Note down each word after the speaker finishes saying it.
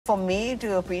For me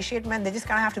to appreciate men, they just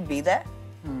kind of have to be there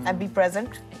and be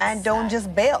present and don't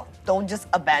just bail. Don't just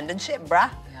abandon ship,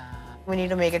 bruh. Yeah. We need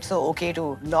to make it so okay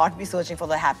to not be searching for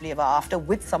the happily ever after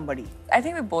with somebody. I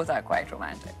think we both are quite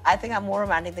romantic. I think I'm more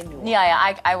romantic than you are.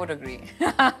 Yeah, I would agree.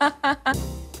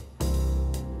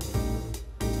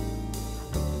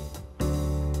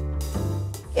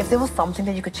 If there was something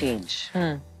that you could change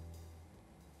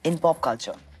in pop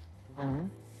culture,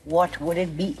 what would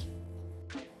it be?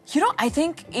 You know, I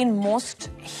think in most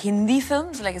Hindi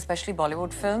films, like especially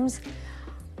Bollywood films,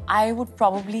 I would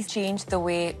probably change the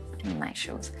way... Nice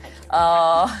shoes.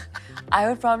 I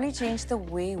would probably change the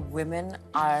way women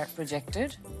are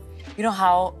projected. You know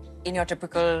how in your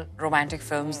typical romantic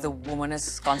films, the woman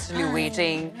is constantly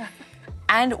waiting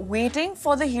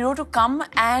for the hero to come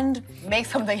and Make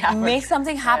something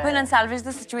happen. And salvage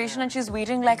the situation, and she's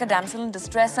waiting like a damsel in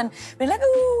distress, and we're like,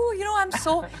 ooh, you know, I'm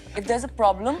so... If there's a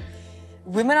problem,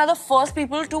 women are the first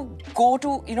people to go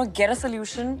to, you know, get a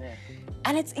solution.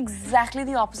 And it's exactly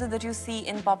the opposite that you see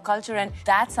in pop culture, and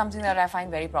that's something that I find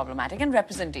very problematic, and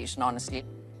representation, honestly.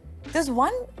 There's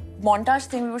one montage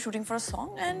thing, we were shooting for a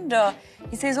song, and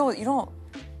he says, oh, you know,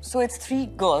 so it's 3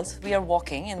 girls, we are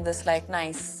walking in this like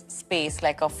nice space,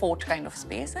 like a fort kind of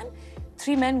space, and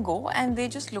 3 men go and they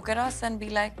just look at us and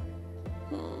be like,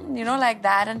 you know, like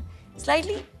that, and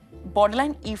slightly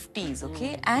borderline Eve tease,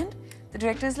 okay? And the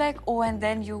director is like, oh, and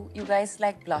then you guys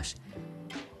like blush.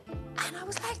 And I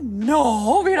was like,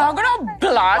 no, we're not gonna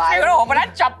blush. We're gonna open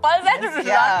our chappals and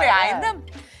run behind them.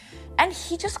 And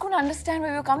he just couldn't understand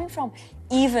where we were coming from.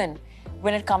 Even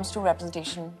when it comes to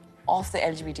representation of the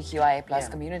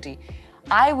LGBTQIA+ community,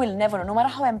 I will never, no matter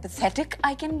how empathetic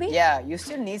I can be. Yeah, you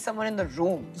still need someone in the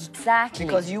room. Exactly.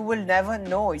 Because you will never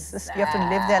know. It's just, you have to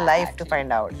live their life to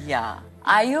find out. Yeah.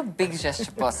 Are you a big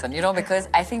gesture person? You know, because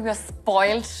I think we're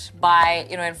spoiled by,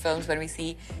 you know, in films when we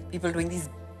see people doing these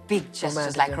big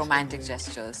gestures, romantic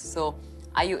gestures. So,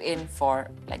 are you in for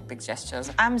like big gestures?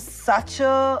 I'm such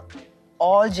a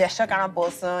all gesture kind of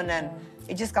person, and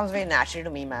it just comes very naturally to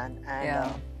me, man.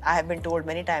 And I have been told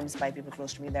many times by people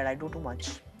close to me that I do too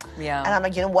much. Yeah. And I'm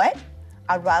like, you know what?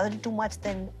 I'd rather do too much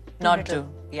than not do.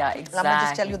 Yeah, exactly. And I'm gonna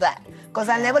just tell you that. Because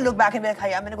I'll never look back and be like,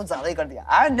 hey, I made kuch zyada hi kar diya.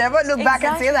 I'll never look back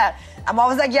and say that. I'm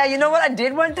always like, yeah, you know what I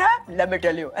did one time? Let me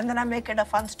tell you. And then I make it a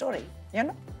fun story, you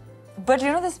know? But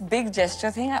you know, this big gesture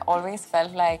thing, I always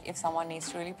felt like if someone needs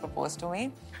to really propose to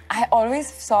me, I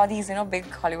always saw these, you know, big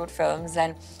Hollywood films,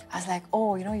 and I was like,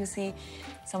 oh, you know, you see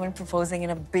someone proposing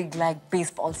in a big, like,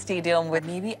 baseball stadium where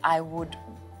maybe I would,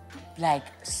 like,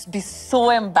 be so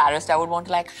embarrassed. I would want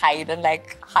to, like, hide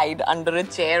under a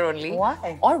chair only.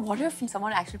 Why? Or what if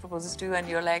someone actually proposes to you and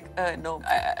you're like, no,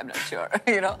 I'm not sure,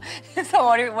 you know? So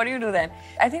what do you do then?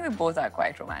 I think we both are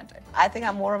quite romantic. I think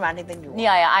I'm more romantic than you are.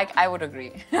 Yeah, I would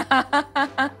agree.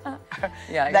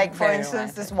 Yeah, like, for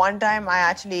instance, this one time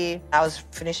I was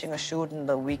finishing a shoot, and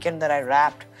the weekend that I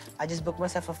wrapped, I just booked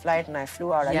myself a flight and I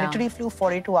flew out. I literally flew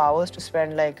 42 hours to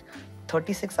spend like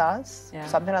 36 hours,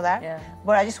 something like that. Yeah.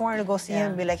 But I just wanted to go see him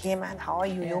and be like, hey man, how are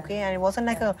you? You okay? And it wasn't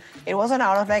like it wasn't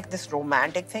out of like this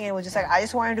romantic thing. It was just like, I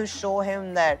just wanted to show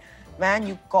him that, man,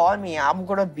 you call me, I'm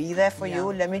gonna be there for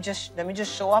you. Let me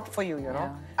just show up for you, you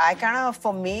know? I kind of,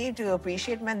 for me to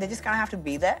appreciate men, they just kind of have to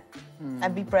be there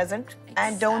and be present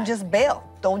and don't just bail.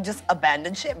 Don't just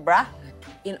abandon ship, bruh.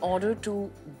 In order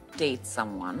to date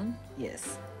someone,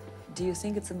 Yes. do you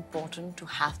think it's important to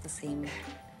have the same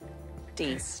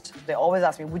taste? They always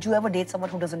ask me, would you ever date someone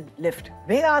who doesn't lift?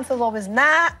 Big answer is always,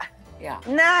 nah. Yeah.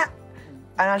 Nah.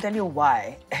 And I'll tell you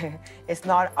why. It's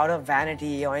not out of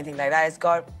vanity or anything like that. It's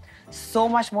got so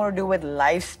much more to do with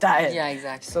lifestyle. Yeah,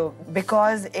 exactly. So,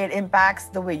 because it impacts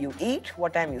the way you eat,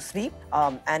 what time you sleep,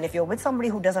 and if you're with somebody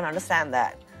who doesn't understand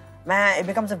that, man, it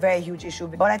becomes a very huge issue.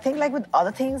 But I think like with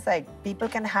other things, like people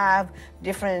can have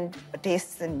different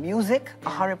tastes in music,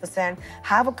 100%,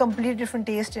 have a completely different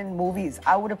taste in movies.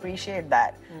 I would appreciate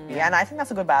that. Yeah, and I think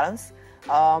that's a good balance.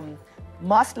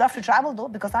 Must love to travel though,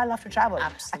 because I love to travel.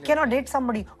 Absolutely. I cannot date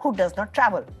somebody who does not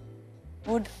travel.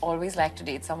 Would always like to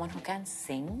date someone who can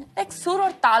sing. Like sur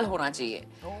or tal hona chahiye.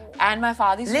 And my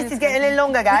father used to... List is getting a little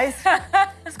longer, guys.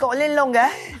 It's got a little longer.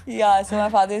 Yeah, so my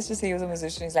father used to say he was a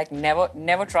musician. He's like,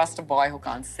 never trust a boy who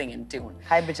can't sing in tune.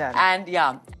 Hi, Bichara. And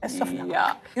yeah.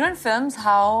 Yeah. You know, in films,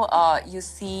 how you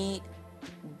see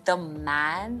the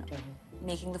man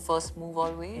making the first move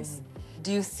always.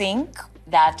 Do you think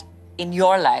that in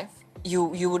your life,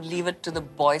 you would leave it to the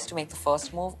boys to make the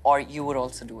first move, or you would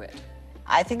also do it?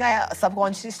 I think I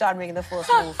subconsciously start making the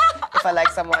first move if I like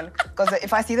someone. Because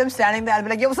if I see them standing there, I'll be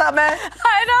like, yo, what's up, man?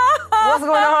 I know. What's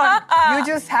going on? You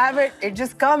just have it. It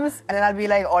just comes. And then I'll be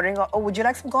like ordering, oh, would you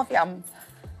like some coffee?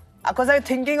 Because I'm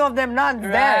thinking of them, not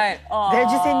Right. there. They're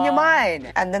just in your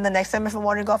mind. And then the next time if I'm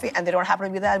ordering coffee and they don't happen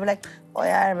to be there, I'll be like, oh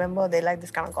yeah, I remember they like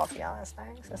this kind of coffee. Yeah, that's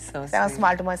nice. So Then I'll sweet.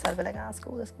 smile to myself, be like, that's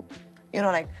cool, that's cool. You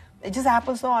know, like, it just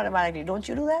happens so automatically. Don't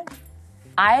you do that?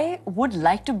 I would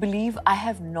like to believe I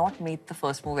have not made the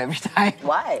first move every time.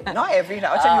 Why? Not every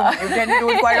time. You tend to do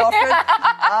it quite often.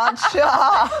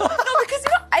 Acha. No, because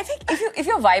I think if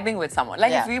you're vibing with someone,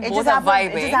 like if we It both just are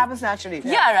happens, vibing, it just happens naturally.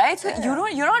 yeah, right. So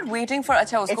you're not waiting for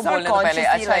acha usko It's not bolne to pehle consciously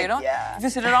acha, you know. like, yeah. If you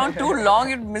sit around too long,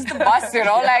 you miss the bus, you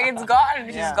know. Like it's gone,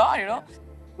 she's gone, you know.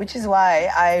 Which is why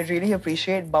I really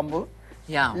appreciate Bumble.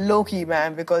 Yeah. Low key,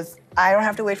 man, because I don't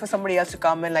have to wait for somebody else to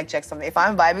come and like check something. If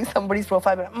I'm vibing somebody's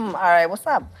profile, I'm like, all right, what's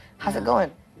up? How's it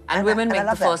going? And women I make the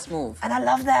love that. first move. And I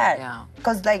love that. Yeah.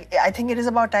 Because like I think it is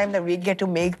about time that we get to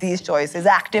make these choices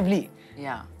actively.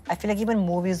 Yeah. I feel like even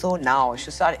movies though now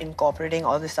should start incorporating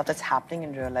all this stuff that's happening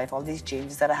in real life, all these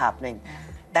changes that are happening.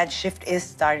 That shift is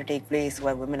starting to take place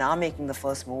where women are making the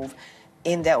first move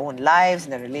in their own lives,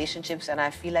 in their relationships, and I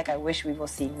feel like I wish we were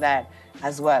seeing that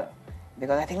as well.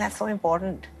 Because I think that's so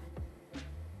important.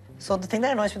 So the thing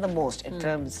that annoys me the most in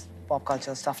terms pop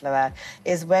culture, stuff like that,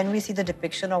 is when we see the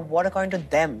depiction of what according to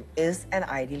them is an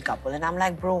ideal couple. And I'm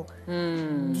like, bro,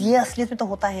 yes,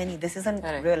 this isn't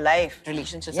real life.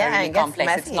 Relationships Yeah, are really it gets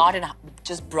complex. It's messy. not in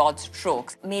just broad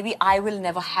strokes. Maybe I will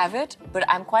never have it, but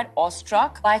I'm quite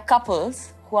awestruck by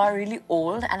couples who are really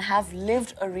old and have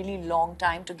lived a really long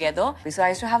time together. So I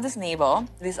used to have this neighbor,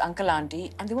 this uncle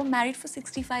auntie, and they were married for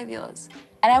 65 years.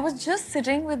 And I was just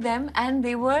sitting with them and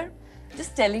they were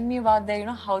just telling me about their,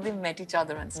 how they met each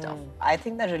other and stuff. I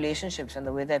think that relationships and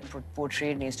the way they're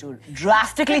portrayed needs to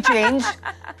drastically change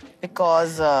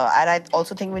because, and I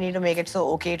also think we need to make it so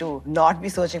okay to not be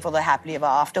searching for the happily ever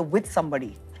after with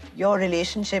somebody. Your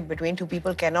relationship between two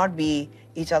people cannot be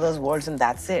each other's worlds and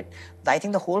that's it. I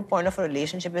think the whole point of a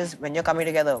relationship is when you're coming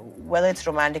together, whether it's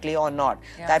romantically or not,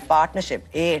 that partnership,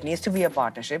 it needs to be a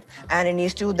partnership and it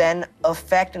needs to then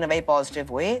affect in a very positive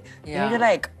way. You need to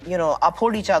like,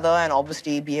 uphold each other and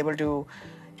obviously be able to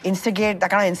instigate that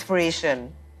kind of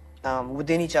inspiration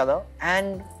within each other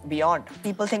and beyond.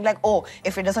 People think like, oh,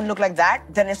 if it doesn't look like that,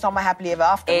 then it's not my happily ever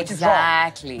after, which is wrong.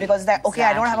 Exactly. Because like, okay,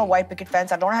 I don't have a white picket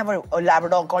fence, I don't have a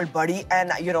Labrador called Buddy,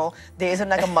 and there isn't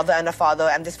like a mother and a father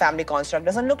and this family construct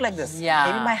doesn't look like this. Yeah.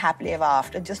 Maybe my happily ever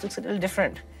after just looks a little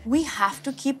different. We have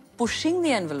to keep pushing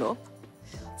the envelope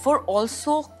for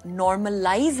also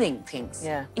normalizing things.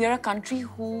 Yeah. We're a country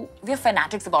we're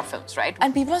fanatics about films, right?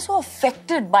 And people are so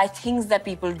affected by things that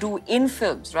people do in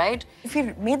films, right? If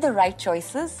we made the right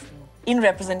choices in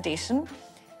representation,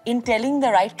 in telling the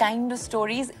right kind of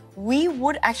stories, we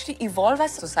would actually evolve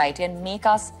as a society and make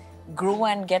us grow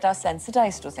and get us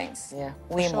sensitized to things. Yeah.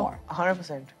 Way sure. more.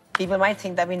 100%. People might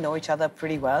think that we know each other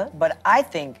pretty well, but I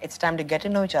think it's time to get to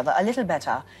know each other a little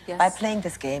better by playing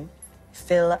this game.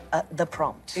 Fill the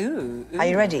prompt. Ooh. Are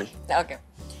you ready? Okay.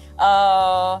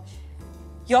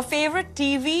 Your favorite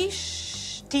TV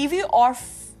or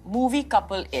movie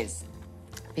couple is?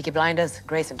 Peaky Blinders,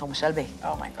 Grace and Thomas Shelby.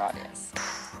 Oh my God, yes.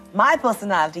 My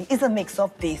personality is a mix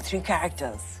of these three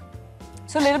characters.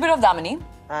 So a little bit of Damini,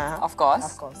 of course.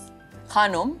 Of course.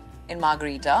 Khanum in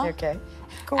Margarita. Okay.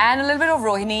 Cool. And a little bit of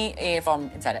Rohini from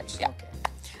Inside Edge. Yeah.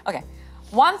 Okay.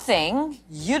 One thing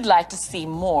you'd like to see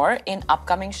more in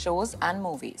upcoming shows and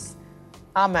movies?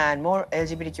 Ah man, more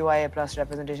LGBTQIA plus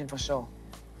representation for sure.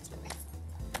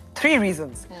 3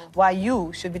 reasons why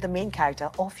you should be the main character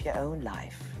of your own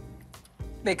life.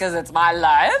 Because it's my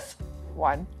life.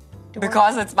 1. 2.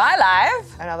 Because it's my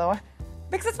life. Another one.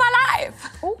 Because it's my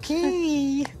life.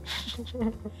 Okay.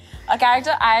 A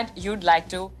character you'd like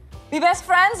to be best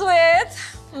friends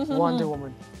with? Wonder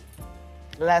Woman.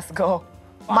 Let's go.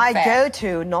 My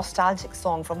go-to nostalgic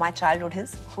song from my childhood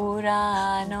is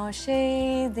Purano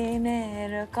she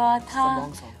diner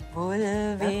kotha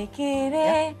bhulbe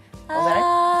kire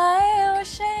aayo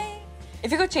she.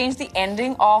 If you could change the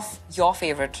ending of your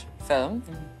favorite film,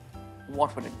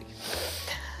 what would it be?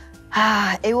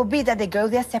 It would be that they go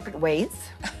their separate ways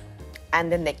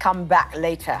and then they come back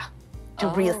later to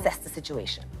reassess the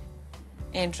situation.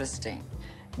 Interesting.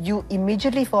 You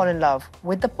immediately fall in love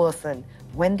with the person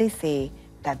when they say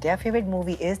that their favorite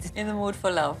movie is... In the mood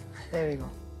for love. There we go.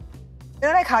 You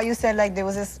know like how you said like there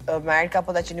was this married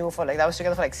couple that you knew for that was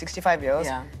together for like 65 years?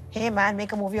 Yeah. Hey man,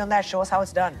 make a movie on that, show us how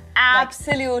it's done.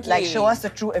 Absolutely. Like show us the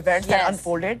true events that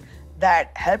unfolded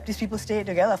that helped these people stay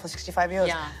together for 65 years.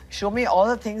 Yeah. Show me all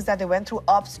the things that they went through,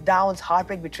 ups, downs,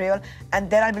 heartbreak, betrayal, and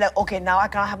then I'll be like, okay, now I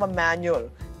can have a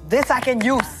manual. This I can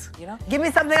use. You know? Give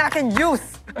me something I can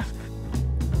use.